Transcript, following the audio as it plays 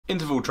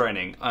Interval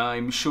training,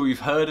 I'm sure you've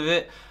heard of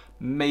it.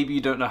 Maybe you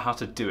don't know how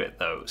to do it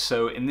though.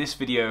 So in this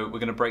video, we're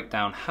going to break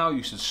down how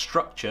you should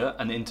structure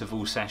an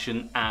interval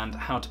session and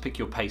how to pick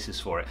your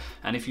paces for it.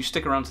 And if you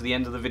stick around to the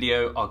end of the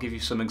video, I'll give you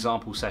some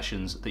example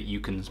sessions that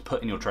you can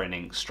put in your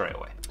training straight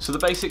away. So the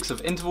basics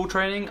of interval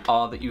training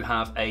are that you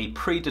have a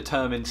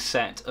predetermined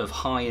set of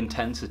high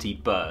intensity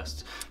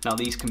bursts. Now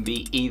these can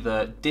be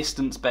either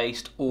distance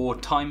based or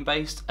time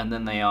based, and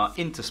then they are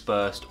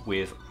interspersed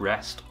with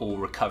rest or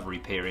recovery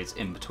periods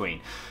in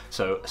between.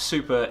 So a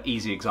super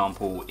easy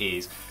example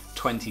is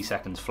 20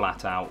 seconds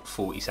flat out,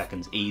 40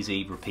 seconds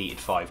easy, repeated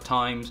 5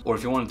 times. Or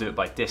if you want to do it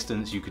by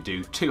distance, you could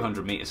do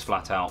 200 meters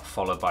flat out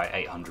followed by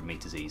 800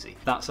 meters easy.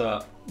 That's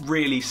a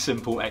really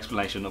simple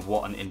explanation of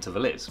what an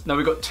interval is. Now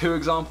we've got 2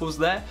 examples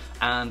there,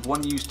 and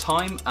one used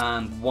time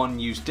and one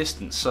used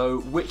distance.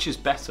 So which is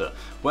better?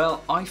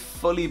 Well, I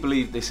fully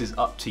believe this is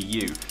up to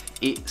you.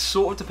 It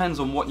sort of depends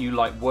on what you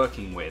like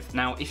working with.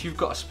 Now, if you've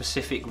got a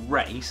specific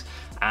race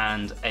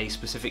and a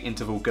specific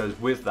interval goes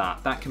with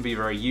that, that can be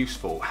very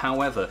useful.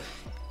 However,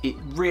 it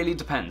really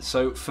depends.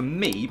 So for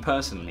me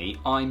personally,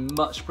 I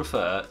much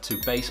prefer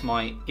to base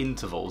my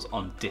intervals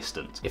on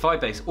distance. If I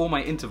base all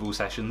my interval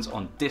sessions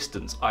on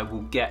distance, I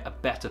will get a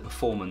better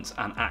performance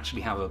and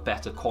actually have a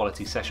better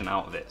quality session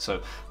out of it.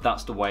 So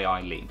that's the way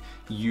I lean.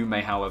 You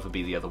may, however,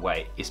 be the other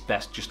way. It's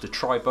best just to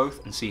try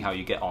both and see how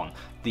you get on.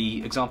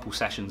 The example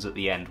sessions at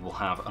the end will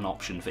have an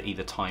option for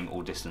either time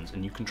or distance,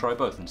 and you can try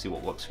both and see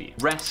what works for you.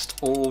 Rest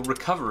or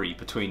recovery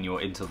between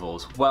your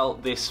intervals? Well,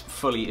 this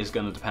fully is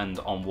going to depend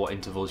on what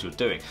intervals you're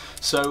doing.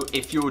 So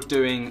if you're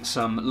doing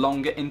some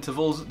longer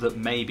intervals that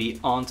maybe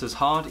aren't as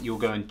hard, you're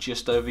going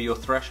just over your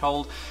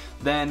threshold,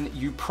 then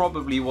you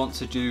probably want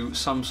to do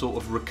some sort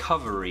of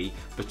recovery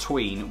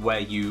between where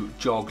you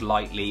jog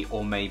lightly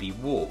or maybe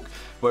walk.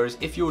 Whereas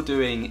if you're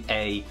doing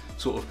a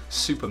sort of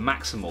super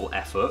maximal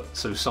effort,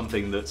 so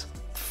something that's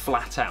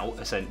flat out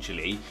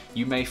essentially,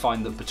 you may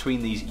find that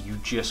between these you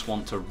just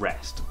want to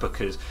rest,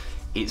 because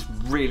it's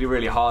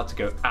really hard to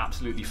go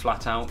absolutely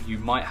flat out. You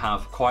might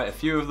have quite a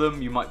few of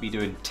them. You might be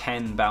doing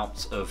 10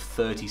 bouts of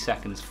 30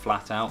 seconds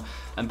flat out,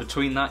 and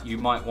between that you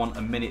might want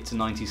a minute to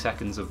 90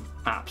 seconds of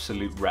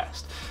absolute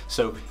rest.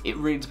 So it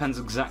really depends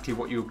exactly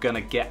what you're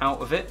gonna get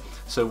out of it.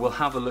 So we'll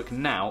have a look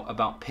now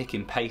about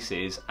picking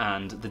paces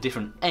and the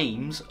different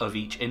aims of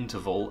each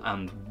interval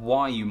and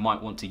why you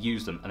might want to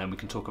use them, and then we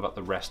can talk about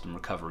the rest and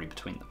recovery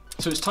between them.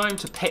 So it's time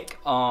to pick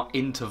our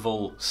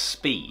interval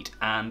speed,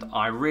 and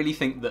I really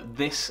think that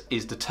this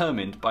is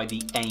determined by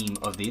the aim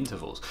of the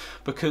intervals,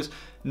 because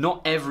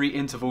not every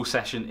interval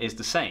session is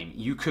the same.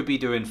 You could be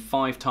doing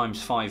 5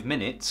 times 5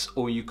 minutes,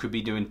 or you could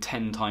be doing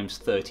 10 times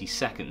 30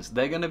 seconds.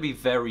 They're going to be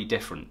very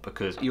different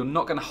because you're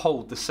not going to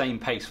hold the same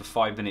pace for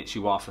 5 minutes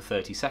you are for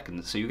 30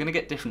 seconds. So you're going to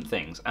get different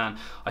things. And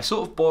I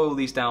sort of boil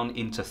these down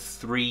into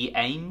 3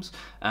 aims,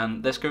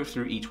 and let's go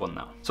through each one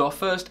now. So our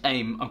first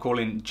aim I'm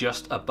calling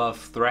just above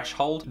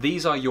threshold.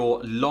 These are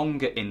your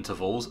longer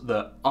intervals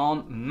that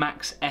aren't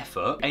max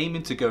effort,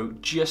 aiming to go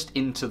just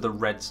into the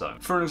red zone.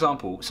 For an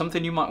example,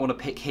 something you might want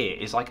to pick here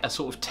is like a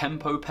sort of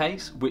tempo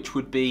pace, which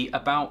would be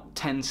about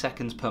 10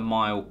 seconds per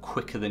mile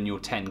quicker than your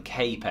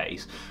 10k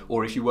pace,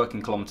 or if you work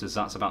in kilometers,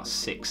 that's about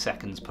 6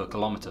 seconds per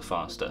kilometer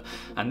faster.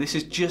 And this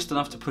is just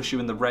enough to push you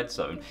in the red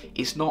zone.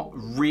 It's not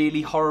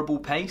really horrible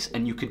pace,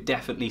 and you could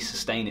definitely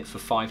sustain it for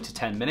 5 to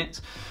 10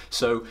 minutes.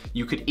 So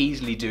you could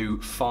easily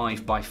do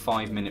 5 by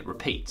 5 minute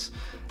repeats.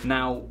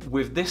 Now,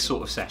 with this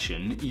sort of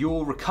session,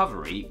 your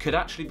recovery could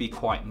actually be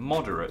quite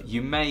moderate.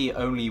 You may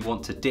only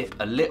want to dip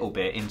a little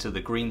bit into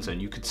the green zone.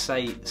 You could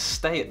say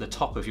stay at the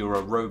top of your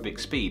aerobic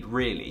speed,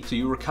 really. So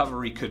your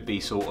recovery could be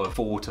sort of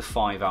 4 to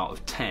 5 out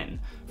of 10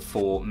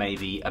 for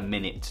maybe a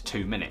minute to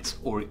 2 minutes,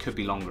 or it could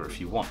be longer if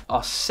you want.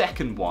 Our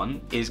second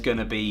one is going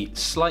to be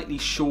slightly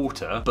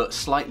shorter, but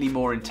slightly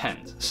more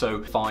intense.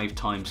 So 5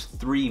 times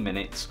 3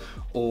 minutes,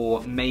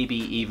 or maybe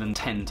even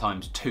 10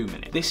 times 2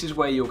 minutes. This is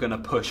where you're going to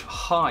push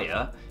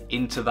higher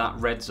into that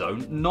red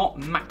zone, not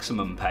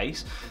maximum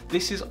pace.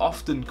 This is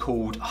often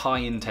called high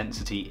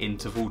intensity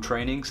interval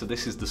training. So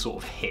this is the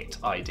sort of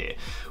HIIT idea,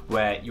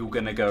 where you're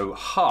gonna go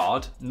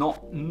hard,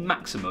 not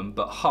maximum,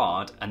 but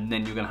hard, and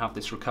then you're gonna have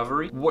this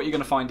recovery. What you're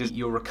gonna find is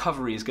your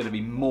recovery is gonna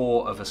be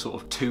more of a sort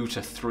of 2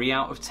 to 3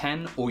 out of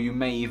 10, or you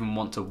may even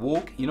want to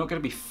walk. You're not gonna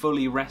be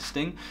fully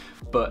resting,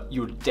 but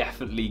you're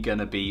definitely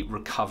gonna be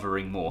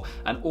recovering more.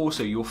 And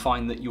also you'll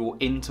find that your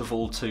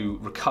interval to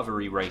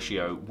recovery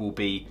ratio will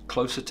be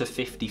closer to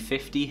 50-50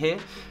 here.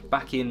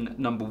 Back in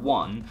number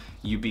 1,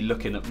 you'd be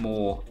looking at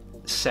more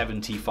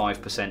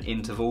 75%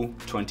 interval,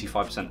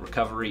 25%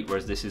 recovery,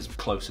 whereas this is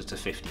closer to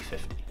 50-50.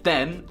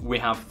 Then we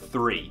have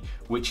 3,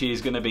 which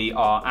is going to be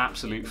our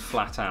absolute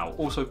flat out,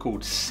 also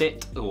called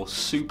SIT or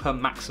super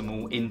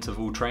maximal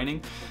interval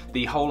training.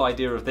 The whole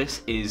idea of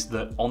this is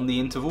that on the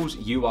intervals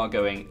you are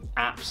going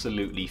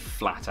absolutely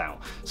flat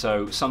out.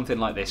 So something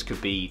like this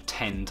could be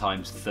 10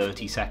 times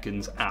 30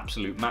 seconds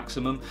absolute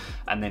maximum,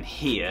 and then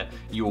here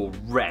your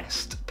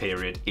rest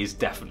period is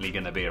definitely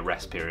going to be a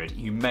rest period.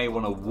 You may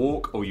want to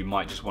walk, or you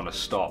might just want to to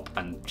stop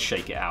and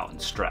shake it out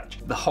and stretch.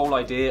 The whole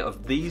idea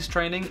of these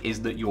training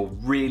is that you're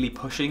really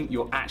pushing,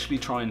 you're actually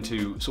trying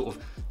to sort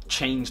of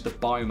change the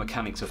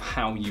biomechanics of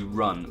how you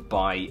run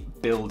by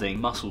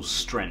building muscle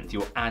strength.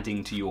 You're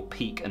adding to your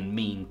peak and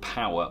mean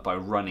power by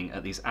running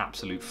at these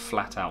absolute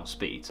flat out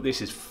speeds.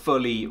 This is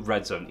fully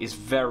red zone. It's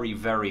very,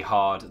 very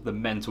hard. The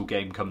mental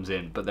game comes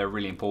in, but they're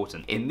really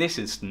important. In this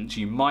instance,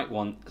 you might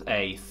want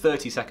a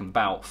 30-second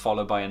bout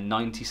followed by a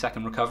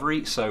 90-second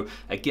recovery. So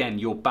again,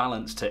 your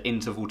balance to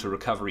interval to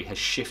recovery has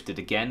shifted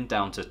again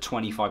down to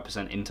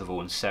 25%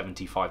 interval and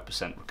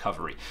 75%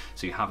 recovery.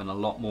 So you're having a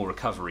lot more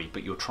recovery,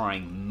 but you're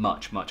trying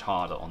much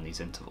harder on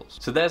these intervals.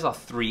 So there's our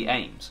 3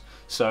 aims.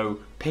 So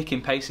picking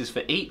paces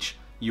for each.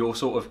 You're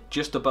sort of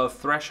just above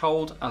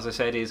threshold, as I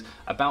said, is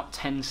about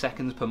 10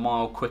 seconds per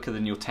mile quicker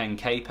than your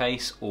 10K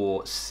pace,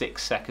 or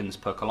 6 seconds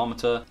per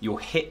kilometer. Your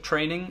HIIT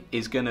training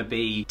is going to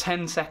be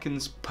 10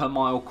 seconds per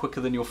mile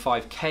quicker than your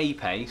 5K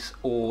pace,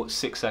 or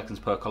 6 seconds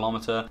per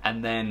kilometer.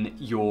 And then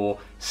your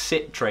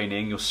SIT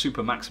training, your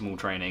super maximal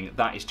training,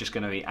 that is just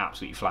going to be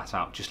absolutely flat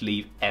out. Just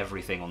leave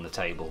everything on the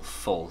table,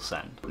 full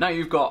send. Now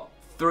you've got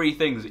 3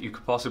 things that you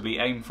could possibly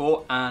aim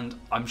for, and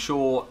I'm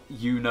sure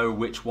you know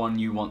which one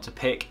you want to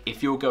pick.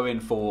 If you're going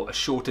for a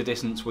shorter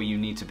distance where you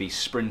need to be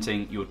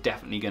sprinting, you're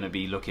definitely going to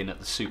be looking at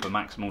the super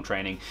maximal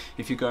training.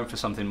 If you're going for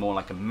something more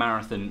like a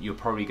marathon, you're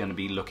probably going to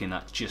be looking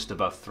at just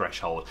above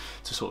threshold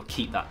to sort of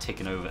keep that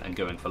ticking over and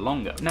going for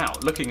longer. Now,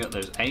 looking at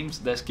those aims,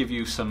 let's give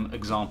you some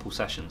example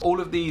sessions. All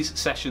of these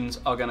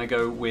sessions are going to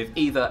go with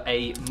either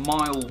a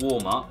mile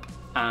warm-up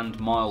and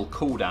mile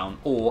cool down,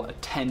 or a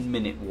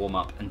 10-minute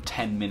warm-up and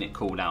 10-minute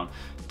cool down,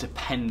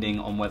 depending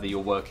on whether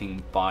you're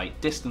working by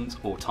distance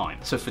or time.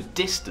 So for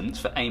distance,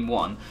 for aim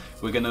 1,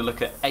 we're going to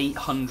look at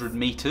 800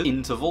 meter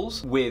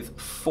intervals with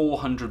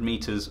 400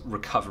 meters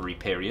recovery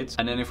periods.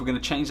 And then if we're going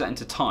to change that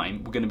into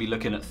time, we're going to be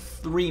looking at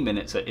 3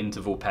 minutes at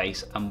interval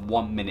pace and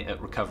 1 minute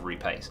at recovery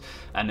pace.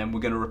 And then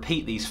we're going to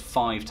repeat these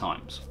 5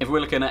 times. If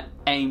we're looking at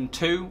aim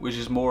 2, which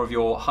is more of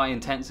your high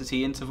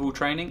intensity interval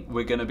training,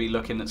 we're going to be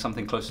looking at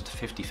something closer to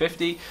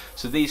 50-50.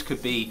 So these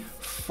could be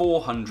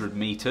 400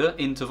 meter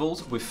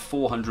intervals with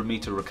 400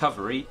 meter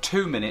recovery,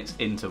 2 minutes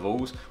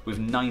intervals with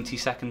 90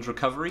 seconds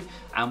recovery,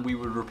 and we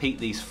would repeat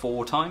these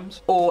 4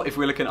 times. Or if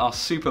we're looking at our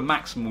super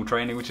maximal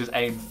training, which is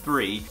aim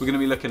 3, we're going to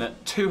be looking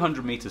at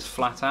 200 meters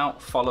flat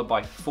out followed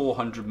by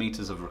 400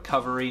 meters of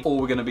recovery, or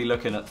we're going to be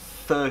looking at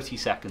 30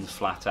 seconds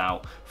flat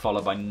out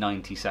followed by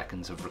 90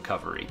 seconds of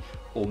recovery,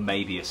 or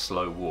maybe a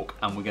slow walk,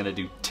 and we're going to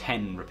do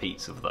 10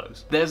 repeats of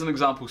those. There's an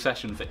example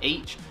session for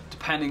each.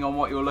 Depending on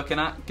what you're looking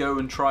at, go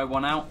and try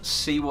one out,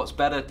 see what's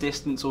better,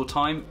 distance or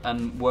time,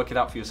 and work it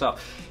out for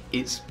yourself.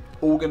 It's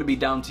all going to be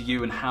down to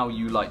you and how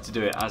you like to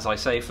do it. As I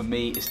say, for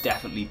me, it's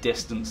definitely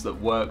distance that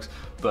works,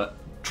 but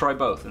try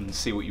both and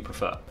see what you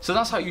prefer. So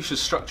that's how you should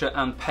structure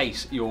and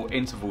pace your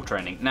interval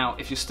training. Now,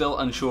 if you're still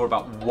unsure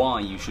about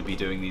why you should be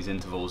doing these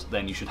intervals,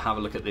 then you should have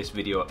a look at this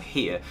video up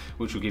here,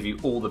 which will give you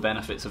all the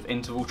benefits of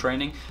interval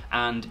training.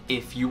 And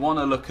if you want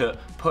to look at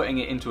putting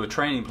it into a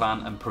training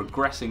plan and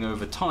progressing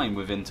over time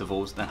with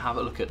intervals, then have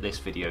a look at this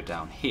video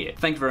down here.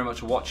 Thank you very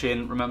much for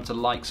watching. Remember to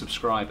like,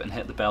 subscribe, and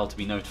hit the bell to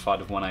be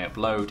notified of when I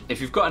upload. If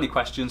you've got any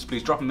questions,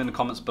 please drop them in the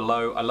comments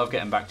below. I love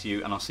getting back to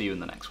you, and I'll see you in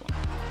the next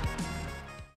one.